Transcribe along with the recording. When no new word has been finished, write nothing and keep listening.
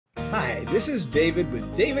Hi, this is David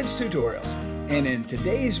with David's Tutorials, and in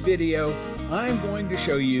today's video, I'm going to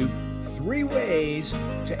show you 3 ways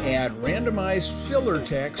to add randomized filler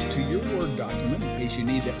text to your Word document in case you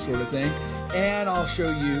need that sort of thing, and I'll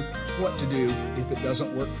show you what to do if it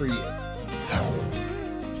doesn't work for you.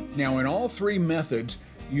 Now, in all 3 methods,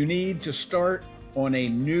 you need to start on a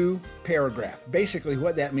new paragraph. Basically,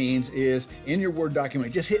 what that means is in your Word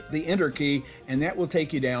document, just hit the Enter key and that will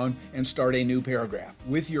take you down and start a new paragraph.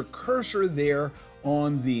 With your cursor there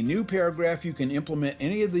on the new paragraph, you can implement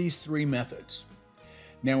any of these 3 methods.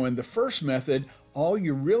 Now, in the first method, all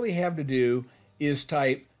you really have to do is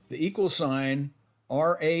type the equal sign,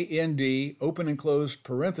 RAND, open and close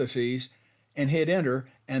parentheses, and hit Enter,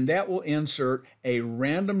 and that will insert a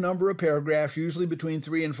random number of paragraphs, usually between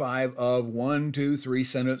 3 and 5, of 1, 2, 3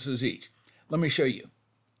 sentences each. Let me show you.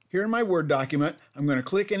 Here in my Word document, I'm going to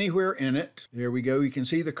click anywhere in it. There we go. You can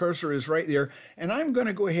see the cursor is right there, and I'm going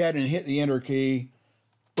to go ahead and hit the Enter key.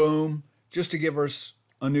 Boom, just to give us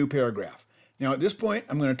a new paragraph. Now at this point,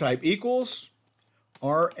 I'm going to type equals,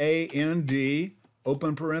 RAND,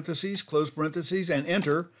 open parentheses, close parentheses, and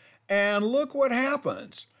Enter, and look what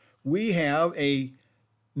happens. We have a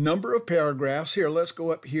number of paragraphs here. Let's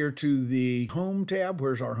go up here to the Home tab.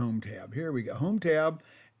 Where's our Home tab? Here we go, Home tab,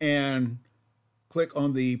 and click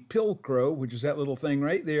on the Pilcrow, which is that little thing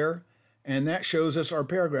right there, and that shows us our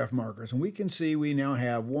paragraph markers. And we can see we now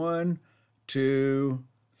have 1, 2,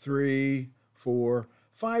 3, 4,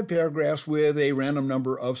 5 paragraphs with a random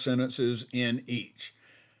number of sentences in each.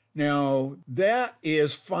 Now, that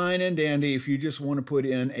is fine and dandy if you just want to put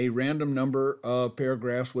in a random number of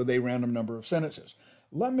paragraphs with a random number of sentences.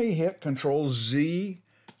 Let me hit Control-Z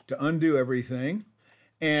to undo everything.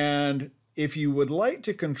 And if you would like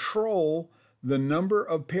to control the number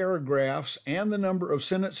of paragraphs and the number of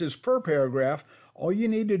sentences per paragraph, all you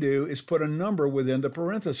need to do is put a number within the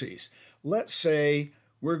parentheses. Let's say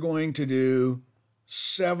we're going to do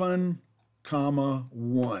 7,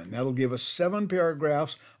 1. That'll give us 7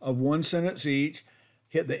 paragraphs of 1 sentence each.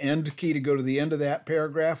 Hit the End key to go to the end of that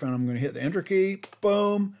paragraph, and I'm going to hit the Enter key.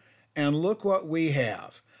 Boom, and look what we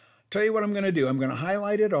have. Tell you what I'm going to do. I'm going to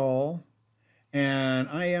highlight it all, and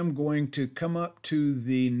I am going to come up to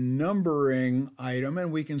the numbering item,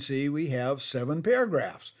 and we can see we have 7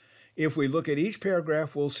 paragraphs. If we look at each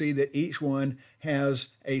paragraph, we'll see that each one has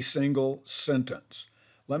a single sentence.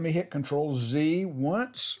 Let me hit Control-Z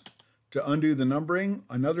once to undo the numbering,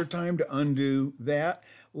 another time to undo that.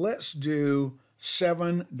 Let's do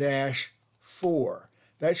 7-4.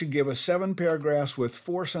 That should give us 7 paragraphs with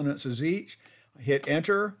 4 sentences each. Hit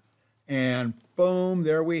Enter, and boom,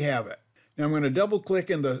 there we have it. Now I'm going to double click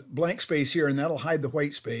in the blank space here, and that'll hide the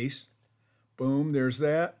white space. Boom, there's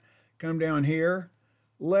that. Come down here.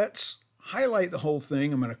 Let's highlight the whole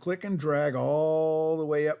thing. I'm going to click and drag all the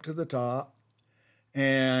way up to the top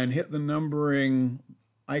and hit the numbering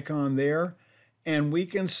icon there, and we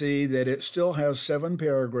can see that it still has 7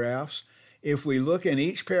 paragraphs. If we look in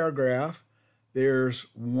each paragraph, there's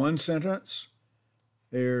 1 sentence,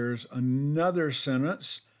 there's another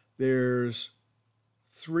sentence, there's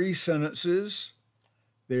 3 sentences,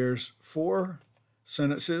 there's 4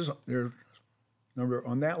 sentences, there's number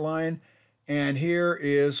on that line, and here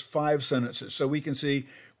is 5 sentences. So we can see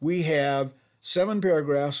we have 7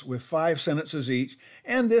 paragraphs with 5 sentences each,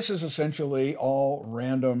 and this is essentially all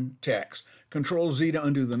random text. Control-Z to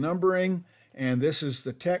undo the numbering, and this is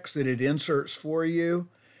the text that it inserts for you.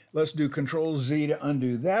 Let's do Control-Z to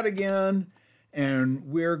undo that again, and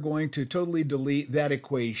we're going to totally delete that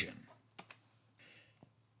equation.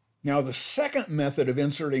 Now, the second method of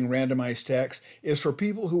inserting randomized text is for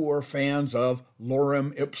people who are fans of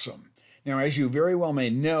lorem ipsum. Now, as you very well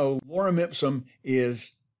may know, lorem ipsum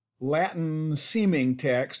is Latin-seeming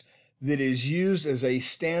text that is used as a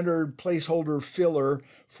standard placeholder filler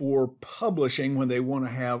for publishing when they want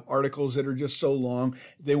to have articles that are just so long.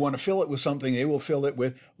 They want to fill it with something, they will fill it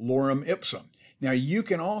with lorem ipsum. Now, you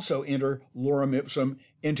can also enter lorem ipsum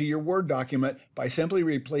into your Word document by simply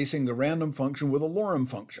replacing the random function with a lorem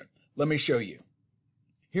function. Let me show you.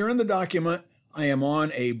 Here in the document, I am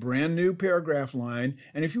on a brand new paragraph line,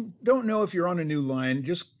 and if you don't know if you're on a new line,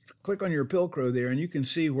 just click on your Pilcrow there and you can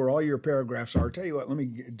see where all your paragraphs are. Tell you what, let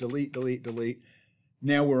me delete.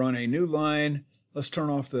 Now we're on a new line. Let's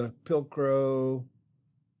turn off the Pilcrow.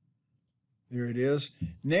 There it is.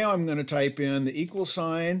 Now I'm going to type in the equal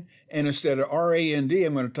sign, and instead of RAND,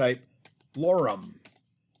 I'm going to type lorem.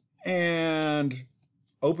 And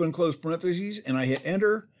open close parentheses, and I hit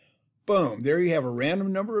Enter. Boom, there you have a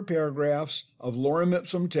random number of paragraphs of lorem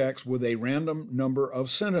ipsum text with a random number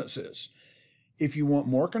of sentences. If you want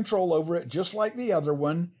more control over it, just like the other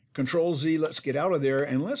one, Control Z, let's get out of there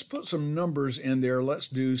and let's put some numbers in there. Let's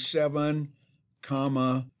do 7,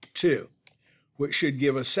 2, which should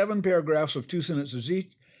give us 7 paragraphs of 2 sentences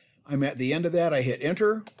each. I'm at the end of that. I hit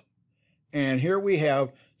enter. And here we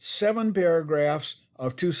have 7 paragraphs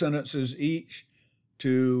of 2 sentences each.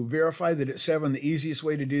 To verify that it's 7, the easiest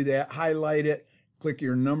way to do that, highlight it, click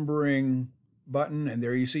your numbering button, and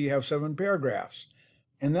there you see you have 7 paragraphs.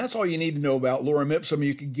 And that's all you need to know about lorem ipsum.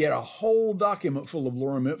 You could get a whole document full of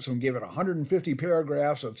lorem ipsum, give it 150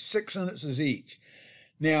 paragraphs of 6 sentences each.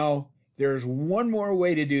 Now, there's one more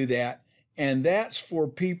way to do that, and that's for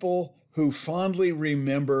people who fondly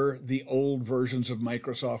remember the old versions of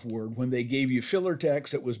Microsoft Word. When they gave you filler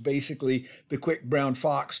text, it was basically the quick brown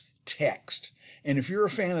fox text. And if you're a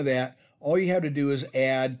fan of that, all you have to do is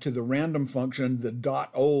add to the random function the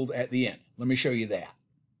 .old at the end. Let me show you that.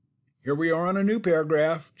 Here we are on a new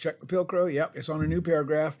paragraph. Check the Pilcrow. Yep, it's on a new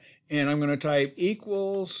paragraph. And I'm going to type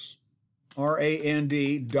equals rand.old,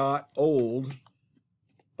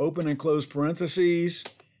 open and close parentheses.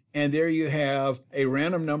 And there you have a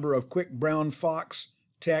random number of quick brown fox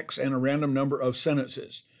text and a random number of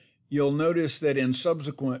sentences. You'll notice that in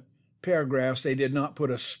subsequent paragraphs, they did not put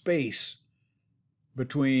a space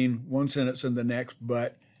between one sentence and the next,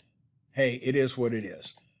 but hey, it is what it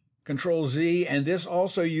is. Control Z, and this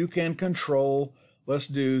also you can control. Let's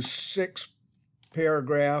do 6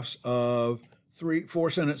 paragraphs of 4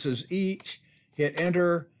 sentences each. Hit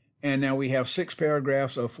enter, and now we have 6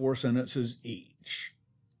 paragraphs of 4 sentences each.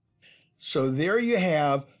 So there you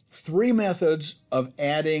have 3 methods of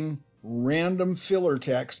adding random filler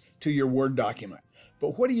text to your Word document.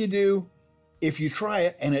 But what do you do if you try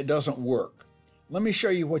it and it doesn't work? Let me show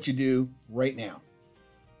you what you do right now.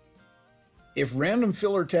 If random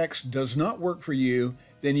filler text does not work for you,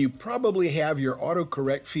 then you probably have your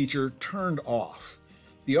autocorrect feature turned off.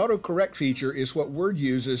 The autocorrect feature is what Word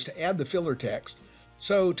uses to add the filler text.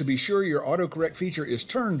 So to be sure your autocorrect feature is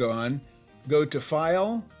turned on, go to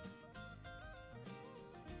File,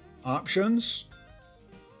 Options,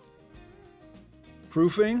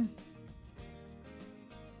 Proofing,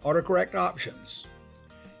 Autocorrect Options.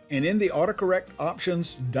 And in the Autocorrect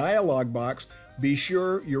Options dialog box, be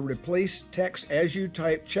sure your Replace Text as you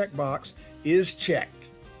type checkbox is checked.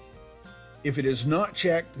 If it is not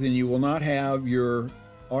checked, then you will not have your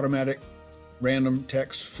automatic random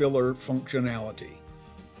text filler functionality.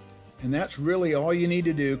 And that's really all you need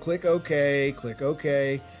to do. Click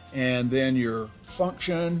OK, and then your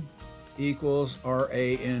function equals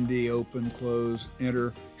RAND, open, close,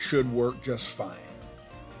 enter, should work just fine.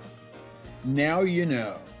 Now you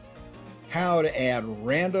know how to add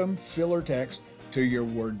random filler text to your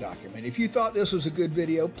Word document. If you thought this was a good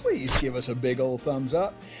video, please give us a big old thumbs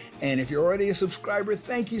up. And if you're already a subscriber,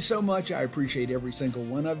 thank you so much. I appreciate every single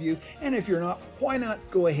one of you. And if you're not, why not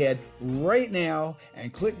go ahead right now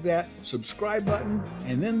and click that subscribe button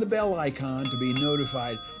and then the bell icon to be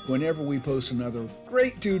notified whenever we post another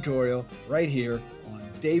great tutorial right here on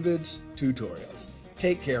David's Tutorials.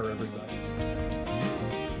 Take care, everybody.